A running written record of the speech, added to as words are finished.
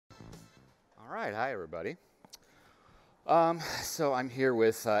All right, hi everybody. So I'm here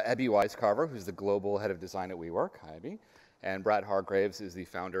with Ebbie Wisecarver, who's the global head of design at WeWork. Hi, Ebbie. And Brad Hargreaves is the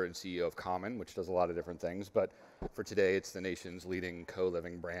founder and CEO of Common, which does a lot of different things. But for today, it's the nation's leading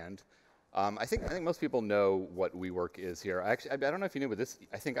co-living brand. I think most people know what WeWork is here. Actually, I don't know if you knew, but this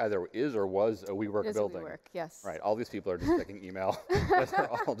I think either is or was a WeWork building. It is a WeWork, yes. Right. All these people are just checking email. They're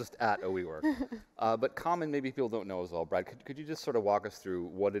all just at a WeWork. But Common, maybe people don't know as well. Brad, could you just sort of walk us through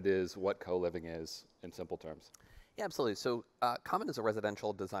what it is, what co-living is, in simple terms? Yeah, absolutely. So Common is a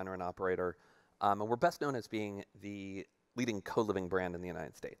residential designer and operator, and we're best known as being the leading co-living brand in the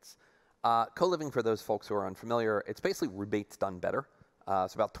United States. Co-living, for those folks who are unfamiliar, it's basically roommates done better.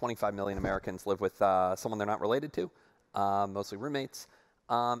 So about 25 million Americans live with someone they're not related to, mostly roommates.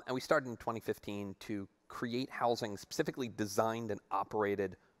 And we started in 2015 to create housing specifically designed and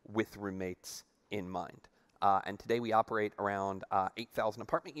operated with roommates in mind. And today we operate around 8,000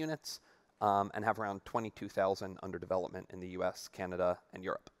 apartment units and have around 22,000 under development in the US, Canada, and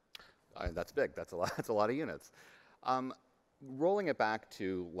Europe. That's big. That's a lot. That's a lot of units. Rolling it back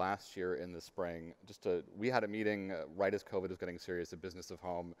to last year in the spring, we had a meeting right as COVID was getting serious, a business of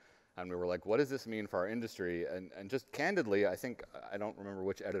home, and we were like, what does this mean for our industry? And just candidly, I don't remember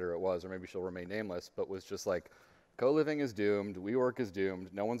which editor it was, or maybe she'll remain nameless, but was just like, co-living is doomed, WeWork is doomed,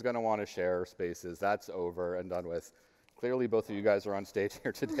 no one's going to want to share spaces, that's over and done with. Clearly, both of you guys are on stage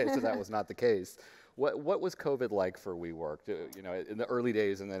here today, so that was not the case. What was COVID like for WeWork, in the early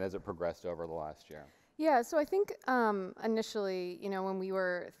days and then as it progressed over the last year? Yeah, so I think initially, when we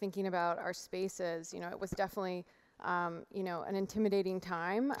were thinking about our spaces, it was definitely, an intimidating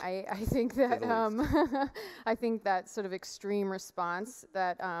time. I think that I think that sort of extreme response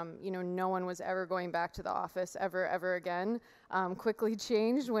that no one was ever going back to the office ever again quickly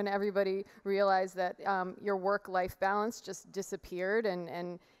changed when everybody realized that your work-life balance just disappeared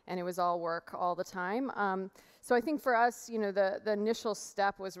and it was all work all the time. So I think for us, the initial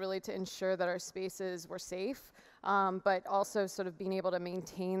step was really to ensure that our spaces were safe, but also sort of being able to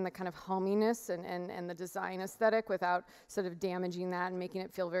maintain the kind of hominess and the design aesthetic without sort of damaging that and making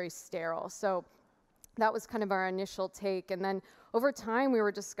it feel very sterile. So that was kind of our initial take. And then over time, we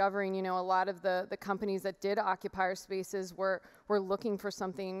were discovering, a lot of the companies that did occupy our spaces were looking for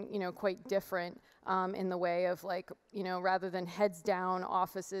something, quite different in the way of rather than heads down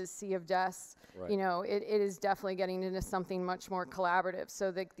offices, sea of desks, right. It is definitely getting into something much more collaborative.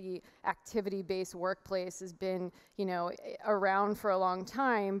 So the activity-based workplace has been, around for a long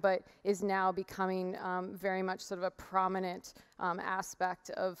time, but is now becoming very much sort of a prominent aspect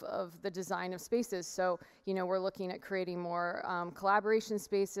of the design of spaces. So, we're looking at creating more collaboration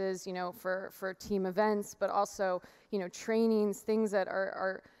spaces, for team events, but also, trainings, things that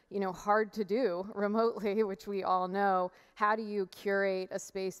are hard to do remotely, which we all know. How do you curate a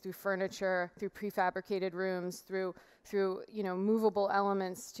space through furniture, through prefabricated rooms, through movable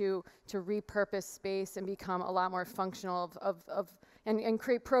elements to repurpose space and become a lot more functional and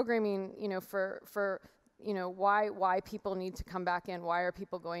create programming, for why people need to come back in, why are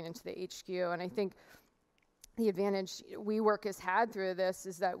people going into the HQ? And I think the advantage WeWork has had through this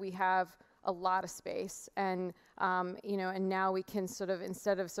is that we have a lot of space, and and now we can sort of,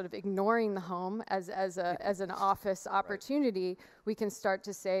 instead of sort of ignoring the home as an office opportunity, right. We can start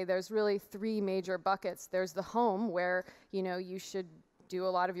to say there's really three major buckets. There's the home where you should do a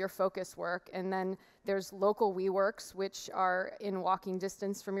lot of your focus work, and then there's local WeWorks, which are in walking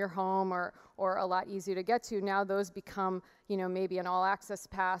distance from your home or a lot easier to get to. Now those become, maybe an all-access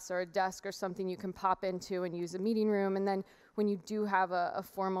pass or a desk or something you can pop into and use a meeting room. And then when you do have a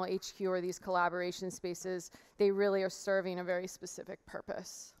formal HQ or these collaboration spaces, they really are serving a very specific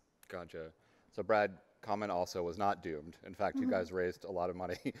purpose. Gotcha. So Brad, Common also was not doomed. In fact, you guys raised a lot of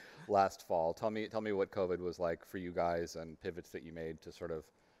money last fall. Tell me what COVID was like for you guys and pivots that you made to sort of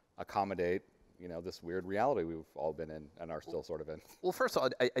accommodate this weird reality we've all been in and are still sort of in. Well, first of all,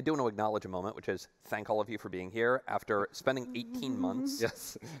 I do want to acknowledge a moment, which is thank all of you for being here. After spending 18 months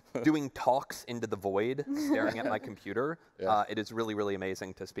yes. doing talks into the void, staring at my computer, yeah. It is really, really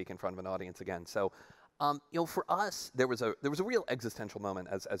amazing to speak in front of an audience again. So, for us, there was a real existential moment,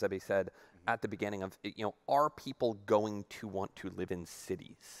 as Ebbie said, at the beginning of, are people going to want to live in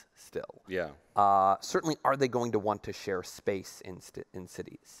cities still? Yeah. Certainly, are they going to want to share space in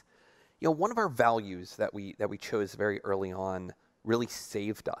cities? One of our values that we chose very early on really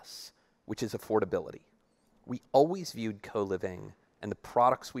saved us, which is affordability. We always viewed co-living and the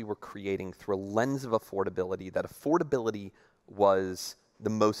products we were creating through a lens of affordability, that affordability was the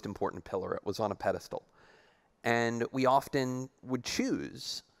most important pillar. It was on a pedestal. And we often would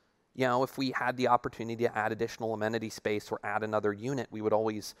choose, if we had the opportunity to add additional amenity space or add another unit, we would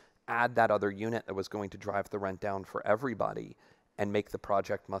always add that other unit that was going to drive the rent down for everybody and make the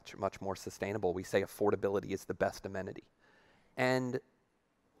project much, much more sustainable. We say affordability is the best amenity. And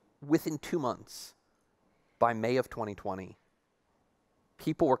within 2 months, by May of 2020,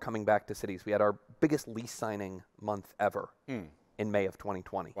 people were coming back to cities. We had our biggest lease signing month ever in May of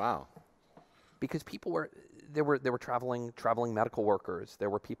 2020. Wow. Because people were traveling medical workers. There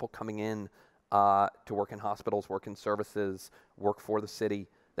were people coming in to work in hospitals, work in services, work for the city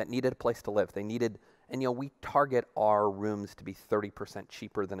that needed a place to live. They needed, and we target our rooms to be 30%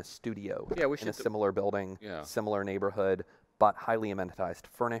 cheaper than a studio in a similar building, similar neighborhood, but highly amenitized,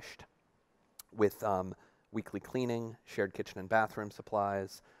 furnished with weekly cleaning, shared kitchen and bathroom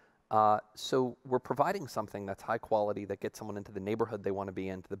supplies. So we're providing something that's high quality that gets someone into the neighborhood they want to be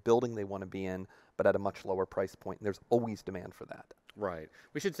in, to the building they want to be in, but at a much lower price point. And there's always demand for that. Right.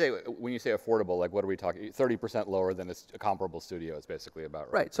 We should say, when you say affordable, like what are we talking? 30% lower than a comparable studio is basically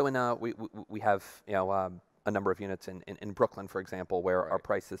about right. Right. So we have a number of units in Brooklyn, for example, where our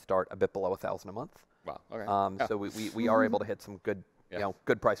prices start a bit below $1,000 a month. Wow. Okay. So we are able to hit some good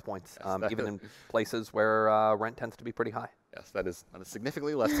good price points, even in places where rent tends to be pretty high. Yes, that is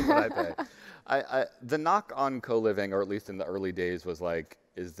significantly less than what I pay. The knock on co-living, or at least in the early days, was like,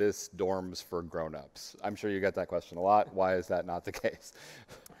 is this dorms for grown-ups? I'm sure you get that question a lot. Why is that not the case?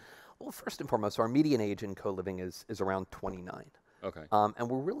 Well, first and foremost, our median age in co-living is around 29. Okay. And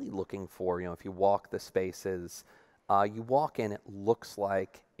we're really looking for, if you walk the spaces, you walk in, it looks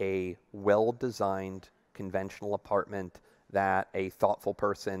like a well-designed conventional apartment that a thoughtful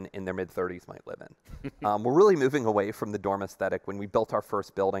person in their mid-30s might live in. We're really moving away from the dorm aesthetic. When we built our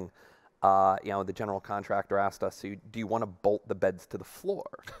first building, the general contractor asked us, do you want to bolt the beds to the floor?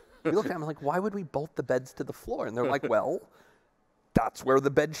 We looked at them like, why would we bolt the beds to the floor? And they're like, well, that's where the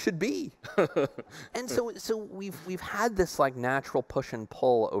bed should be. And so we've had this like natural push and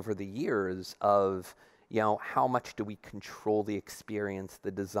pull over the years of, how much do we control the experience,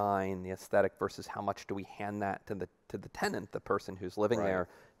 the design, the aesthetic, versus how much do we hand that to the tenant, the person who's living there.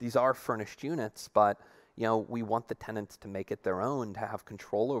 These are furnished units, but we want the tenants to make it their own, to have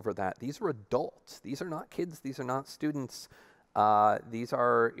control over that. These are adults. These are not kids. These are not students. These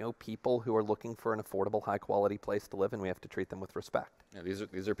are people who are looking for an affordable, high-quality place to live, and we have to treat them with respect. Yeah,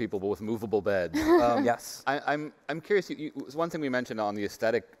 these are people with movable beds. Yes. I'm curious. One thing we mentioned on the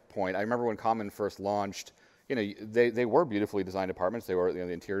aesthetic point. I remember when Common first launched. They were beautifully designed apartments. They were the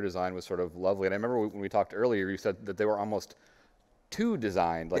interior design was sort of lovely. And I remember when we talked earlier, you said that they were almost too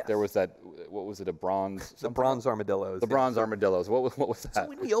designed. Like there was that, what was it, a bronze? The bronze armadillos. The bronze armadillos. What was that? So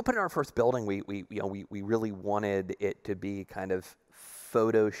when we opened our first building, we really wanted it to be kind of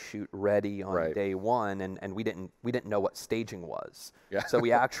photo shoot ready on day one, and we didn't know what staging was. Yeah. So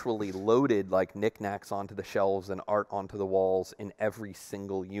we actually loaded like knickknacks onto the shelves and art onto the walls in every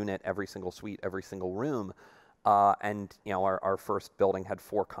single unit, every single suite, every single room. And our first building had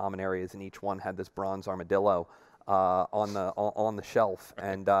 4 common areas, and each one had this bronze armadillo on the shelf.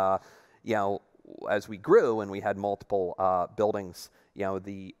 And as we grew and we had multiple buildings,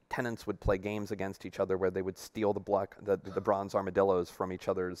 the tenants would play games against each other where they would steal the bronze armadillos from each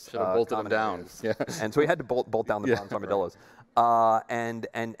other's. Should have bolted them down. Yeah. And so we had to bolt down the bronze armadillos. And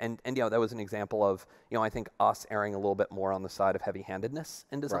that was an example of I think us erring a little bit more on the side of heavy-handedness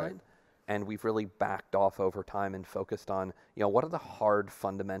in design. Right. And we've really backed off over time and focused on, what are the hard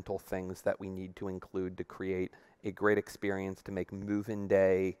fundamental things that we need to include to create a great experience, to make move-in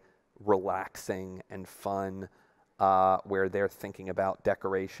day relaxing and fun, where they're thinking about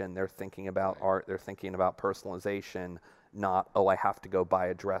decoration, they're thinking about art, they're thinking about personalization, not, I have to go buy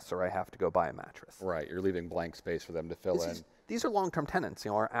a dress or I have to go buy a mattress. Right, you're leaving blank space for them to fill in. These are long-term tenants.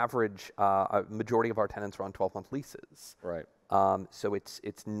 Our average, majority of our tenants are on 12-month leases. Right. So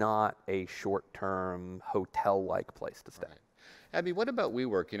it's not a short-term hotel-like place to stay. Right. Abby, what about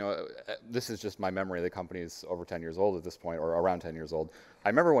WeWork? This is just my memory. The company's over 10 years old at this point, or around 10 years old. I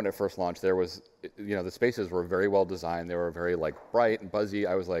remember when it first launched, there was, the spaces were very well designed. They were very bright and buzzy.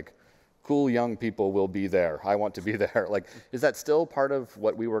 I was like, cool young people will be there. I want to be there. Is that still part of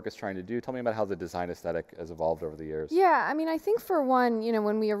what WeWork is trying to do? Tell me about how the design aesthetic has evolved over the years. Yeah, I mean, I think for one,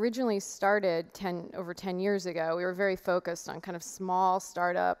 when we originally started over 10 years ago, we were very focused on kind of small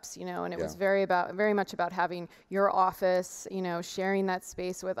startups, and it was very much about having your office, sharing that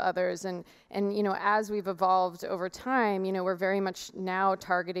space with others. And as we've evolved over time, we're very much now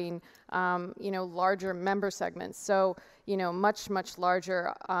targeting larger member segments. So, much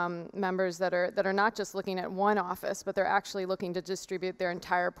larger members that are not just looking at one office, but they're actually looking to distribute their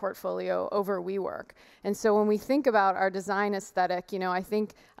entire portfolio over WeWork. And so when we think about our design aesthetic, I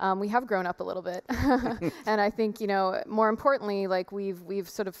think we have grown up a little bit. And I think, more importantly, like we've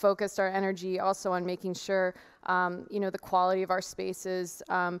sort of focused our energy also on making sure the quality of our spaces,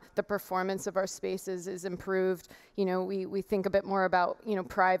 the performance of our spaces is improved. We think a bit more about,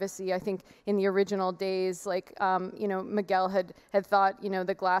 privacy. I think in the original days, like, Miguel had thought,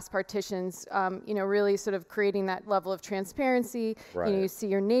 the glass partitions, really sort of creating that level of transparency. Right. You see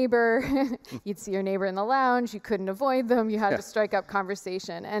your neighbor, you'd see your neighbor in the lounge, you couldn't avoid them, you had to strike up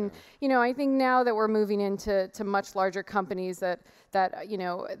conversation. And, I think now that we're moving into much larger companies that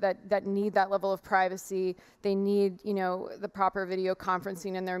need that level of privacy, they need, the proper video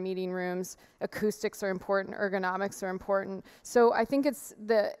conferencing in their meeting rooms. Acoustics are important, ergonomics are important. So I think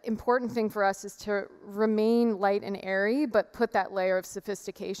the important thing for us is to remain light and airy, but put that layer of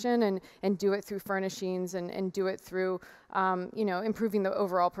sophistication and do it through furnishings and do it through, improving the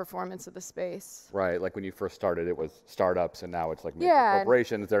overall performance of the space. Right, like when you first started, it was startups, and now it's like major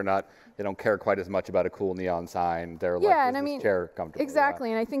corporations. They don't care quite as much about a cool neon sign. They're like, is this chair comfortable? Exactly,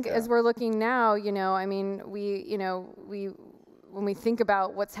 and I think as we're looking now, when we think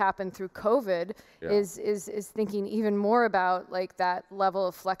about what's happened through COVID, is thinking even more about like that level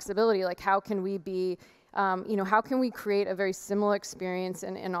of flexibility. Like, how can we be, how can we create a very similar experience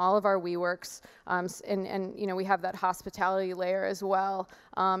in all of our WeWorks, and we have that hospitality layer as well,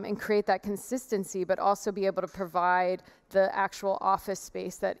 and create that consistency, but also be able to provide the actual office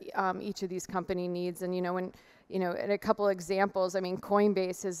space that each of these company needs. And and a couple examples,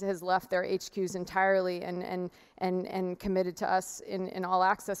 Coinbase has left their HQs entirely and committed to us in all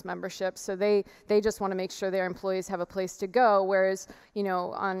access membership. So they just want to make sure their employees have a place to go. Whereas,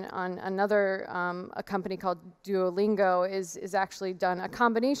 on another, a company called Duolingo is actually done a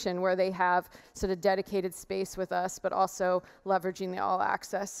combination where they have sort of dedicated space with us, but also leveraging the all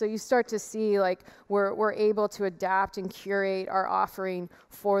access. So you start to see like we're able to adapt and curate our offering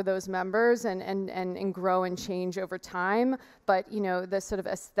for those members and grow and change over time, but the sort of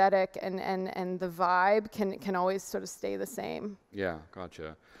aesthetic and the vibe can always sort of stay the same. Yeah,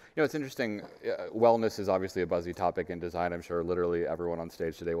 gotcha. It's interesting. Wellness is obviously a buzzy topic in design. I'm sure literally everyone on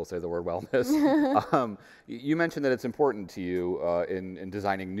stage today will say the word wellness. You mentioned that it's important to you in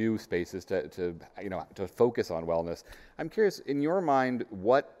designing new spaces to focus on wellness. I'm curious, in your mind,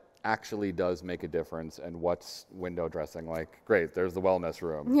 what actually does make a difference, and what's window dressing? Like, great, there's the wellness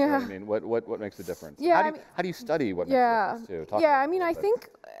room. Yeah. What makes a difference? Yeah. How do you study what makes a difference too? I think,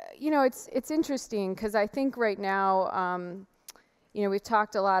 it's interesting because I think right now, we've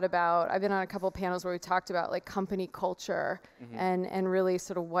talked a lot about, I've been on a couple of panels where we talked about like company culture and really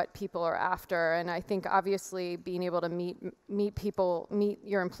sort of what people are after. And I think obviously being able to meet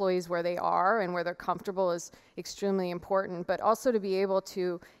your employees where they are and where they're comfortable is extremely important, but also to be able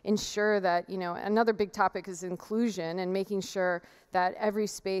to ensure that, another big topic is inclusion and making sure that every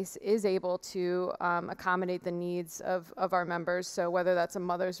space is able to accommodate the needs of our members. So whether that's a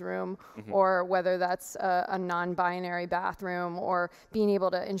mother's room or whether that's a non-binary bathroom, or being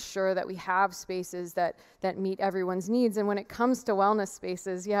able to ensure that we have spaces that meet everyone's needs. And when it comes to wellness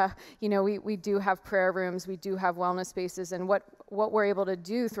spaces, we do have prayer rooms, we do have wellness spaces, and what we're able to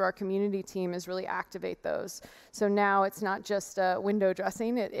do through our community team is really activate those. So now it's not just window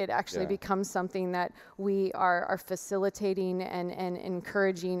dressing, it actually becomes something that we are facilitating and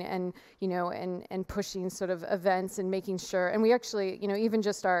encouraging and pushing sort of events and making sure. And we actually, even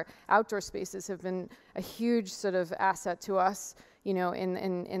just our outdoor spaces have been a huge sort of asset to us,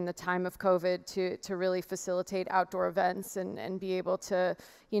 in the time of COVID to really facilitate outdoor events and be able to,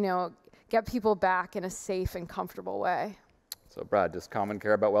 get people back in a safe and comfortable way. So Brad, does Common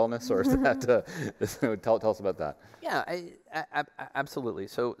care about wellness, or is that, tell us about that? Yeah, absolutely.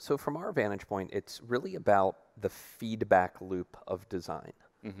 So from our vantage point, it's really about the feedback loop of design.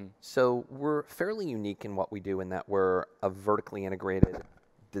 So we're fairly unique in what we do in that we're a vertically integrated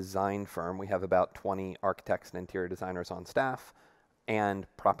design firm. We have about 20 architects and interior designers on staff and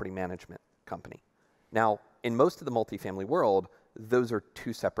property management company. Now, in most of the multifamily world, those are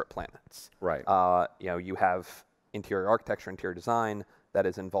two separate planets. Right. You have interior architecture, interior design that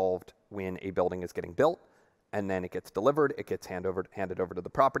is involved when a building is getting built, and then it gets delivered, it gets handed over to the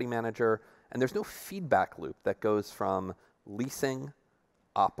property manager, and there's no feedback loop that goes from leasing,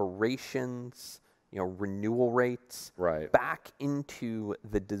 operations, renewal rates, back into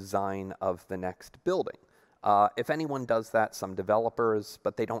the design of the next building. If anyone does that, some developers,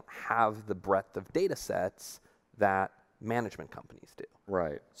 but they don't have the breadth of data sets that management companies do.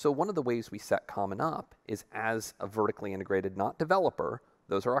 Right. So one of the ways we set Common up is as a vertically integrated, not developer,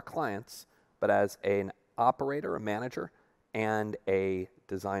 those are our clients, but as an operator, a manager, and a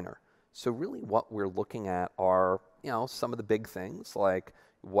designer. So really what we're looking at are, some of the big things like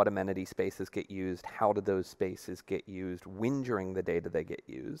what amenity spaces get used, how do those spaces get used, when during the day do they get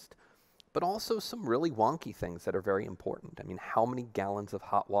used, but also some really wonky things that are very important. I mean, how many gallons of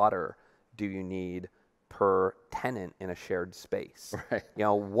hot water do you need per tenant in a shared space? Right.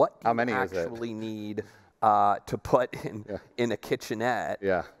 What do How you many actually need to put in a kitchenette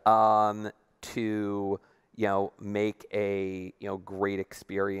to make a great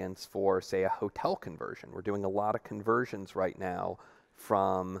experience for, say, a hotel conversion? We're doing a lot of conversions right now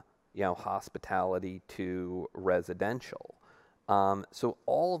from hospitality to residential. So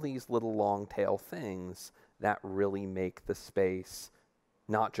all of these little long tail things that really make the space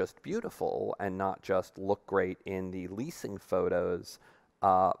not just beautiful and not just look great in the leasing photos,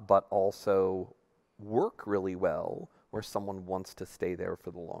 but also work really well where someone wants to stay there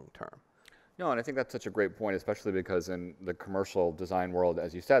for the long term. No, and I think that's such a great point, especially because in the commercial design world,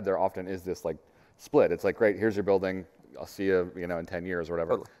 as you said, there often is this like split. It's like, great, here's your building, I'll see you, in 10 years or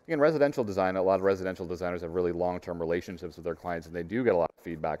whatever. Totally. In residential design, a lot of residential designers have really long-term relationships with their clients, and they do get a lot of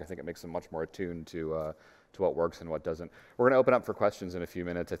feedback. I think it makes them much more attuned to what works and what doesn't. We're going to open up for questions in a few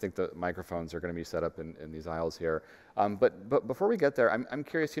minutes. I think the microphones are going to be set up in these aisles here. But before we get there, I'm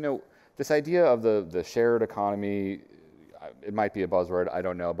curious, this idea of the shared economy, it might be a buzzword, I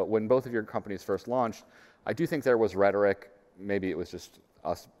don't know, but when both of your companies first launched, I do think there was rhetoric, maybe it was just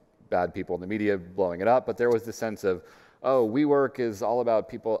us bad people in the media blowing it up, but there was this sense of, oh, WeWork is all about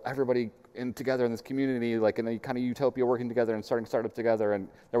people, everybody together in this community, like in a kind of utopia, working together and starting startups together, and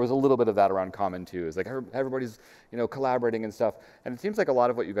there was a little bit of that around Common too. It's like everybody's collaborating and stuff, and it seems like a lot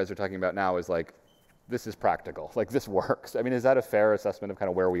of what you guys are talking about now is like, this is practical, like this works. I mean, is that a fair assessment of kind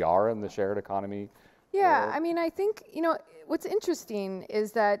of where we are in the shared economy? Yeah, I mean, I think, what's interesting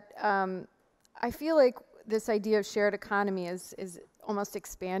is that I feel like this idea of shared economy is almost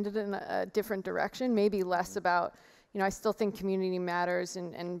expanded in a different direction, maybe less about, I still think community matters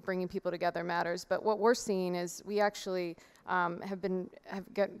and bringing people together matters, but what we're seeing is we actually have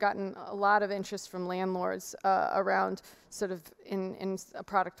gotten a lot of interest from landlords around sort of in a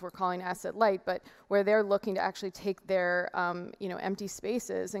product we're calling asset light, but where they're looking to actually take their empty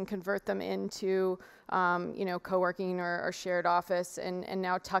spaces and convert them into co-working or shared office, and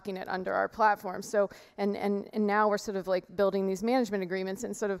now tucking it under our platform. So and now we're sort of like building these management agreements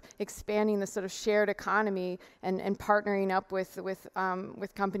and sort of expanding the sort of shared economy and partnering up with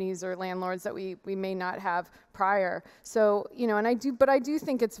companies or landlords that we may not have prior. So and I do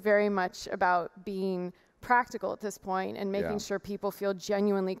think it's very much about being practical at this point and making sure people feel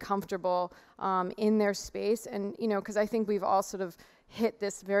genuinely comfortable in their space, and because I think we've all sort of hit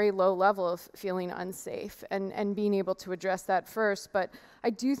this very low level of feeling unsafe and being able to address that first. But I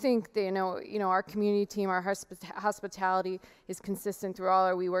do think that, our community team, our hospitality is consistent through all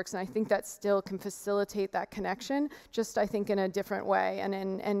our WeWorks, and I think that still can facilitate that connection, just I think in a different way,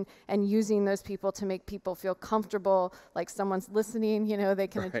 and using those people to make people feel comfortable, like someone's listening,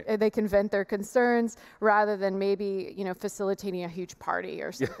 they can vent their concerns rather than maybe, facilitating a huge party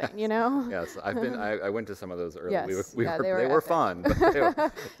or something, Yes, I went to some of those early. Yes, They were fun.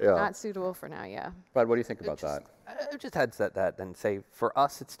 But not suitable for now, Brad, what do you think about that? I just had said that and say, for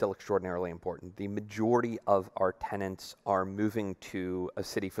us, it's still extraordinarily important. The majority of our tenants are moving to a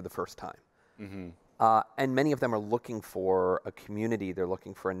city for the first time. Mm-hmm. And many of them are looking for a community, they're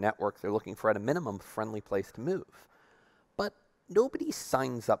looking for a network, they're looking for, at a minimum, a friendly place to move. But nobody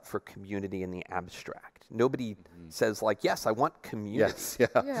signs up for community in the abstract. Nobody says like, yes, I want community. Yes,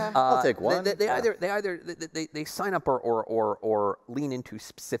 yeah. I'll take one. They sign up or lean into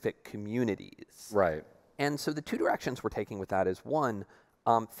specific communities. Right. And so the two directions we're taking with that is, one,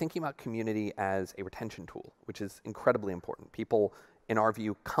 thinking about community as a retention tool, which is incredibly important. People, in our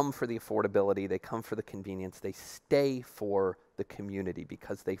view, come for the affordability, they come for the convenience, they stay for the community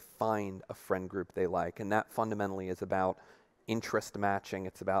because they find a friend group they like. And that fundamentally is about interest matching.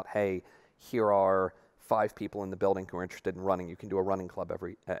 It's about, hey, here are 5 people in the building who are interested in running. You can do a running club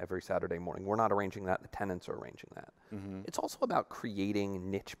every Saturday morning. We're not arranging that. The tenants are arranging that. Mm-hmm. It's also about creating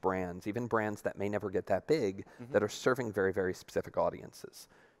niche brands, even brands that may never get that big, that are serving very, very specific audiences.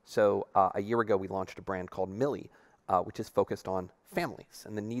 So a year ago, we launched a brand called Millie, which is focused on families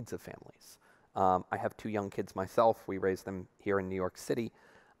and the needs of families. I have 2 young kids myself. We raised them here in New York City.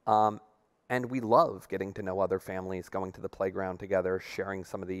 And we love getting to know other families, going to the playground together, sharing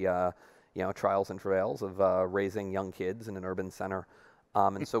some of the trials and travails of raising young kids in an urban center.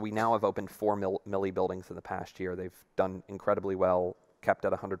 And so we now have opened 4 Millie buildings in the past year. They've done incredibly well, kept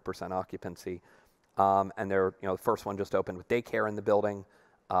at 100% occupancy. And they're, the first one just opened with daycare in the building,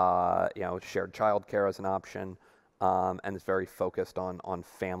 shared childcare as an option, and it's very focused on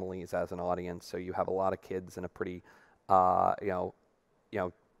families as an audience. So you have a lot of kids in a pretty, one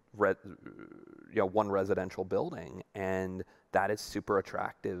residential building, and that is super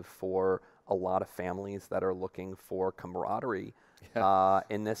attractive for a lot of families that are looking for camaraderie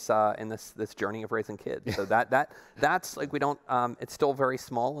in this journey of raising kids. So that's like, we don't, it's still very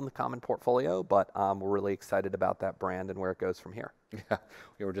small in the Common portfolio, but we're really excited about that brand and where it goes from here. Yeah,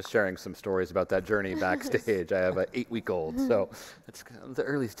 we were just sharing some stories about that journey backstage. I have an 8-week-old, so it's the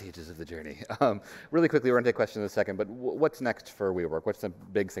early stages of the journey. Really quickly, we're going to take questions in a second, but what's next for WeWork? What's the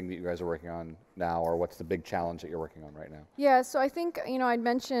big thing that you guys are working on now, or what's the big challenge that you're working on right now? Yeah, so I think, I'd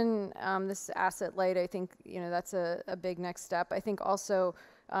mention this asset light. I think, that's a big next step. I think also,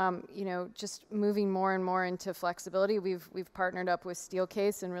 just moving more and more into flexibility. We've partnered up with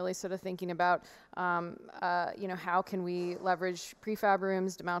Steelcase and really sort of thinking about, how can we leverage prefab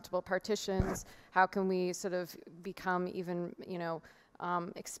rooms, demountable partitions? How can we sort of become even,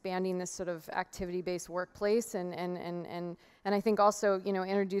 expanding this sort of activity-based workplace, and I think also,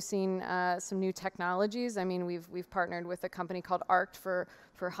 introducing some new technologies. I mean, we've partnered with a company called ARCT for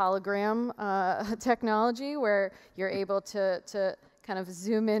hologram technology, where you're able to kind of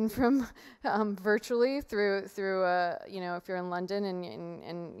zoom in from virtually through if you're in London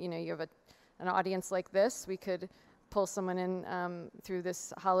and you have an audience like this, we could pull someone in through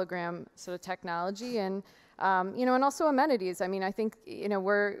this hologram sort of technology, and and also amenities. I mean, I think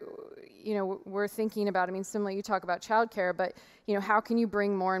we're thinking about, I mean, similarly, you talk about childcare, but how can you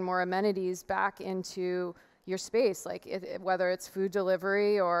bring more and more amenities back into your space, like whether it's food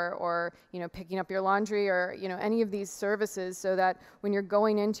delivery or picking up your laundry, or any of these services, so that when you're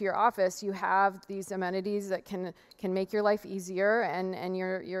going into your office, you have these amenities that can make your life easier, and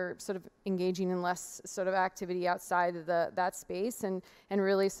you're sort of engaging in less sort of activity outside of that space, and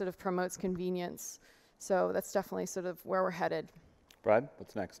really sort of promotes convenience. So that's definitely sort of where we're headed. Brad,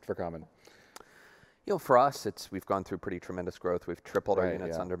 what's next for Common? For us, we've gone through pretty tremendous growth. We've tripled our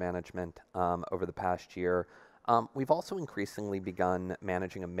units under management over the past year. We've also increasingly begun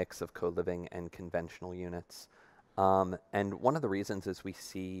managing a mix of co-living and conventional units. And one of the reasons is we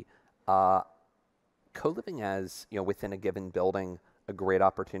see co-living as, within a given building, a great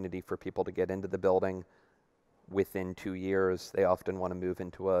opportunity for people to get into the building. Within 2 years, they often want to move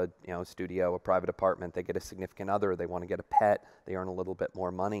into a studio, a private apartment. They get a significant other. They want to get a pet. They earn a little bit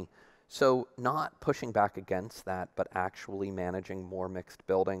more money. So not pushing back against that, but actually managing more mixed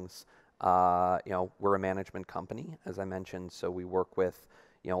buildings. We're a management company, as I mentioned, so we work with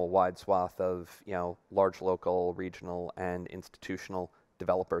a wide swath of large local, regional, and institutional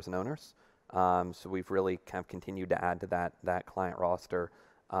developers and owners. So we've really kind of continued to add to that client roster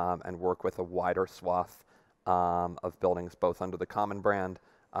and work with a wider swath of buildings, both under the Common brand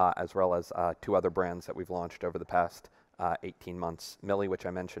as well as 2 other brands that we've launched over the past 18 months. Millie, which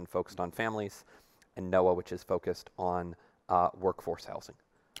I mentioned, focused on families, and Noah, which is focused on workforce housing.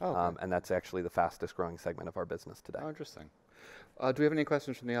 Oh, okay. And that's actually the fastest growing segment of our business today. Oh, interesting. Do we have any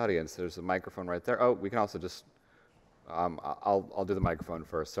questions from the audience? There's a microphone right there. Oh, we can also just, I'll do the microphone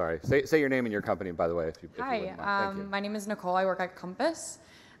first, sorry. Say your name and your company, by the way, if you wouldn't mind. Thank you. My name is Nicole. I work at Compass.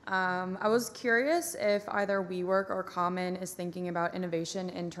 I was curious if either WeWork or Common is thinking about innovation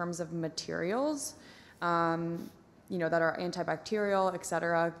in terms of materials, that are antibacterial, et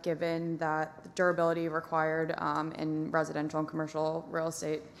cetera, given that the durability required in residential and commercial real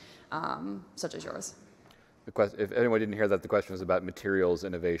estate, such as yours. If anyone didn't hear that, the question was about materials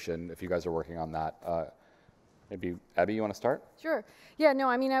innovation, if you guys are working on that. Maybe, Abby, you want to start? Sure. Yeah, no,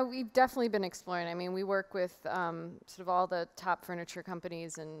 I mean, we've definitely been exploring. I mean, we work with sort of all the top furniture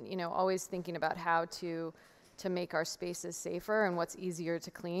companies, and, always thinking about how to make our spaces safer and what's easier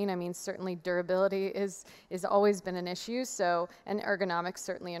to clean. I mean, certainly durability is always been an issue, so, and ergonomics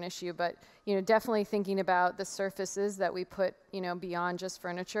certainly an issue, but, definitely thinking about the surfaces that we put, beyond just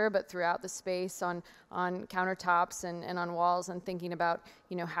furniture, but throughout the space, on countertops and on walls, and thinking about,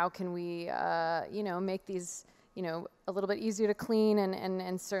 how can we, make these, a little bit easier to clean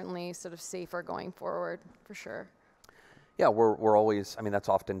and certainly sort of safer going forward, for sure. Yeah, we're always, I mean, that's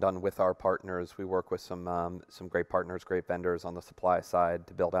often done with our partners. We work with some great partners, great vendors on the supply side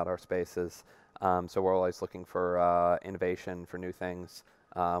to build out our spaces. So we're always looking for innovation, for new things.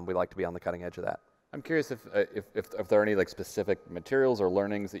 We like to be on the cutting edge of that. I'm curious if there are any like specific materials or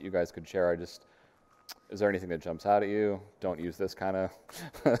learnings that you guys could share. Is there anything that jumps out at you? Don't use this kind of,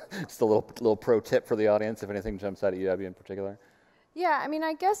 just a little pro tip for the audience if anything jumps out at you, Abby, in particular. Yeah, I mean,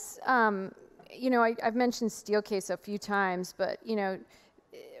 I guess, you know, I've mentioned Steelcase a few times, but, you know,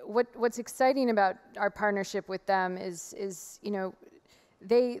 what's exciting about our partnership with them is you know,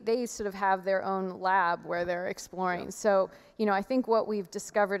 they sort of have their own lab where they're exploring. Yeah. So, you know, I think what we've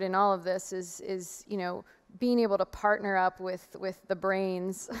discovered in all of this is you know, being able to partner up with the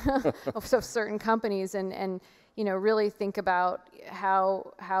brains of certain companies and you know, really think about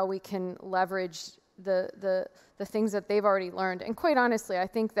how we can leverage the things that they've already learned. And quite honestly, I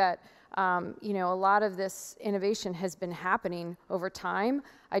think that you know, a lot of this innovation has been happening over time.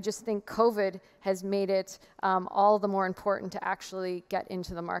 I just think COVID has made it all the more important to actually get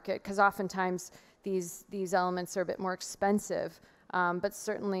into the market, because oftentimes these elements are a bit more expensive. But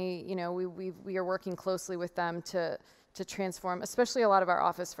certainly, you know, we are working closely with them to transform, especially a lot of our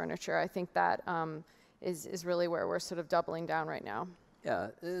office furniture. I think that is really where we're sort of doubling down right now. Yeah,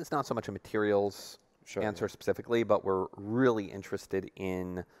 it's not so much a materials answer specifically, but we're really interested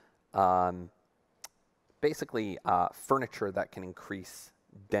in basically furniture that can increase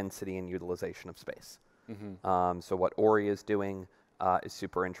density and utilization of space. Mm-hmm. So what Ori is doing is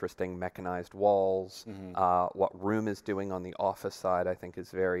super interesting. Mechanized walls. Mm-hmm. What Room is doing on the office side, I think,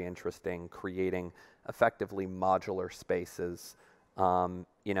 is very interesting. Creating effectively modular spaces.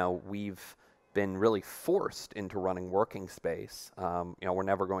 You know, we've been really forced into running working space. You know, we're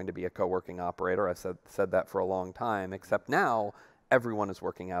never going to be a co-working operator. I said that for a long time, except now everyone is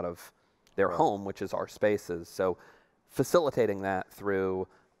working out of their home, which is our spaces. So facilitating that through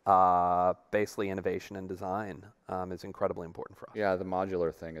basically innovation and design is incredibly important for us. Yeah, the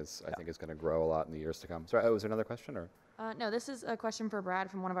modular thing is, I think, is going to grow a lot in the years to come. Sorry, was there another question? Or? No, this is a question for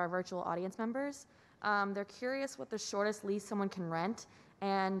Brad from one of our virtual audience members. They're curious what the shortest lease someone can rent,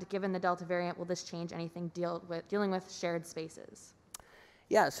 and given the Delta variant, will this change anything dealing with shared spaces?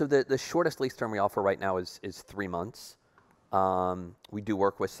 Yeah, so the shortest lease term we offer right now is 3 months. We do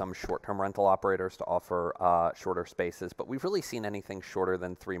work with some short-term rental operators to offer shorter spaces, but we've really seen anything shorter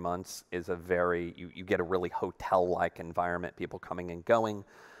than 3 months is a very, you get a really hotel-like environment, people coming and going.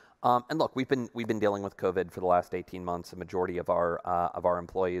 And look, we've been dealing with COVID for the last 18 months. The majority of our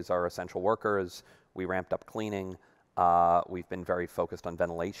employees are essential workers. We ramped up cleaning. We've been very focused on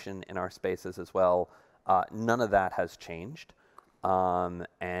ventilation in our spaces as well. None of that has changed.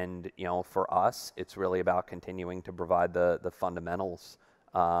 And, you know, for us, it's really about continuing to provide the fundamentals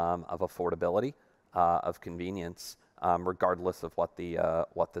of affordability, of convenience, regardless of what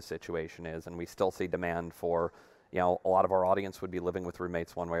the situation is. And we still see demand for, you know, a lot of our audience would be living with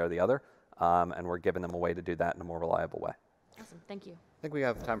roommates one way or the other, and we're giving them a way to do that in a more reliable way. Awesome, thank you. I think we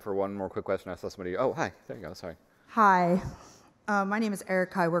have time for one more quick question. I saw somebody. Oh, hi. There you go. Sorry. Hi. My name is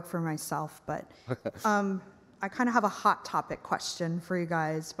Erica. I work for myself, but I kind of have a hot topic question for you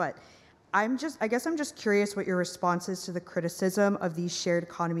guys. But I guess I'm just curious what your response is to the criticism of these shared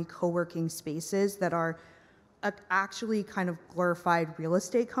economy co-working spaces that are actually kind of glorified real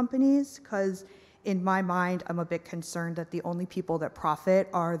estate companies. Because in my mind, I'm a bit concerned that the only people that profit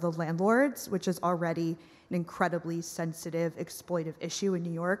are the landlords, which is already an incredibly sensitive, exploitive issue in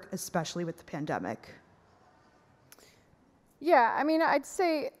New York, especially with the pandemic. Yeah, I mean, I'd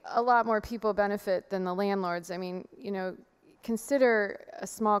say a lot more people benefit than the landlords. I mean, you know, consider a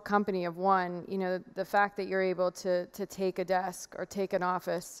small company of one, you know, the fact that you're able to take a desk or take an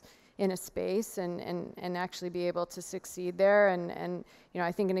office in a space and actually be able to succeed there. And you know,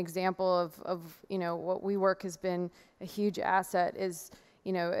 I think an example of you know, what WeWork has been a huge asset is,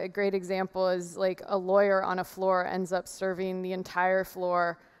 you know, a great example is like a lawyer on a floor ends up serving the entire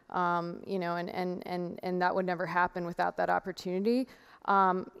floor. You know, and that would never happen without that opportunity.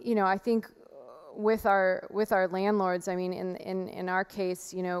 You know, I think with our landlords, I mean, in our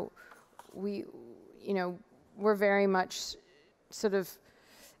case, you know, we're very much sort of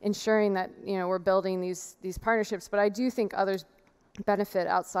ensuring that, you know, we're building these partnerships, but I do think others benefit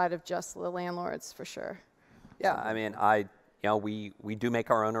outside of just the landlords for sure. Yeah, I mean, you know, we do make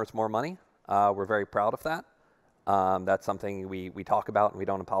our owners more money. We're very proud of that. That's something we talk about and we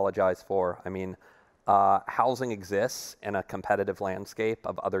don't apologize for. I mean, housing exists in a competitive landscape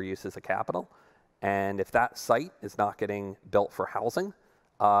of other uses of capital. And if that site is not getting built for housing,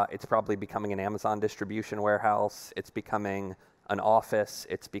 it's probably becoming an Amazon distribution warehouse. It's becoming an office.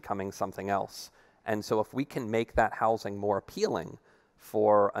 It's becoming something else. And so if we can make that housing more appealing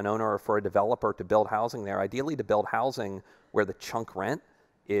for an owner or for a developer to build housing there, ideally to build housing where the chunk rent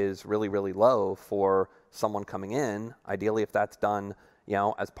is really, really low for someone coming in, ideally if that's done, you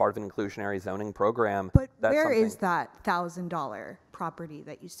know, as part of an inclusionary zoning program. But where is that $1,000 property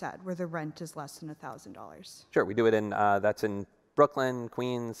that you said, where the rent is less than $1,000? Sure, we do it in, that's in Brooklyn,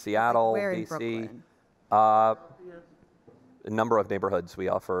 Queens, Seattle, where DC. In Brooklyn? a number of neighborhoods we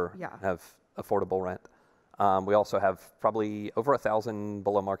offer have affordable rent. We also have probably over 1,000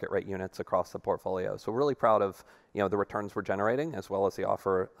 below market rate units across the portfolio. So we're really proud of the returns we're generating, as well as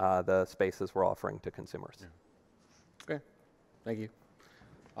the spaces we're offering to consumers. Yeah. Okay, thank you.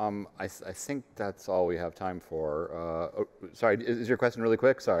 I think that's all we have time for. Sorry, is your question really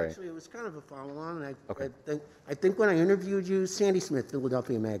quick? Sorry. Actually, it was kind of a follow-on. I think when I interviewed you, Sandy Smith,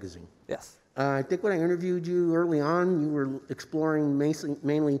 Philadelphia Magazine. Yes. I think when I interviewed you early on, you were exploring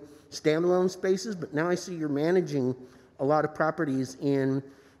mainly standalone spaces, but now I see you're managing a lot of properties in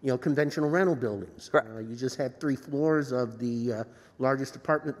conventional rental buildings. Correct. You just had 3 floors of the largest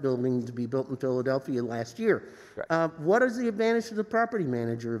apartment building to be built in Philadelphia last year. What is the advantage to the property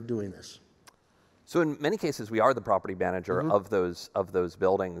manager of doing this? So in many cases, we are the property manager of those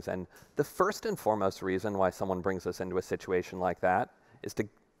buildings. And the first and foremost reason why someone brings us into a situation like that is to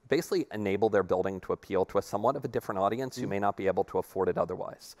basically enable their building to appeal to a somewhat of a different audience who may not be able to afford it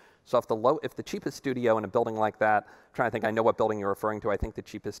otherwise. So if the cheapest studio in a building like that, I'm trying to think, I know what building you're referring to. I think the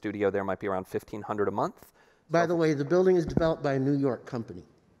cheapest studio there might be around $1,500 a month. By the way, the building is developed by a New York company.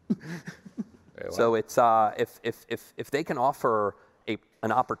 So it's if they can offer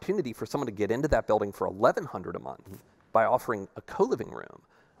an opportunity for someone to get into that building for $1,100 a month by offering a co-living room,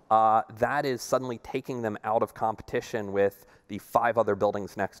 that is suddenly taking them out of competition with the 5 other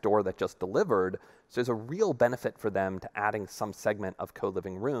buildings next door that just delivered. So there's a real benefit for them to adding some segment of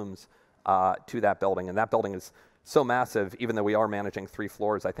co-living rooms to that building. And that building is so massive, even though we are managing 3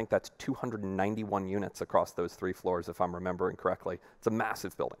 floors, I think that's 291 units across those 3 floors, if I'm remembering correctly. It's a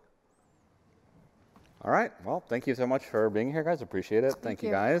massive building. All right. Well, thank you so much for being here, guys. Appreciate it. Thank you,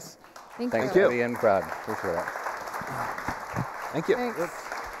 guys. Thank Thanks, you. Eddie and Brad. Appreciate it. Thank you. Thanks.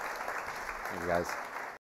 Thank you, guys.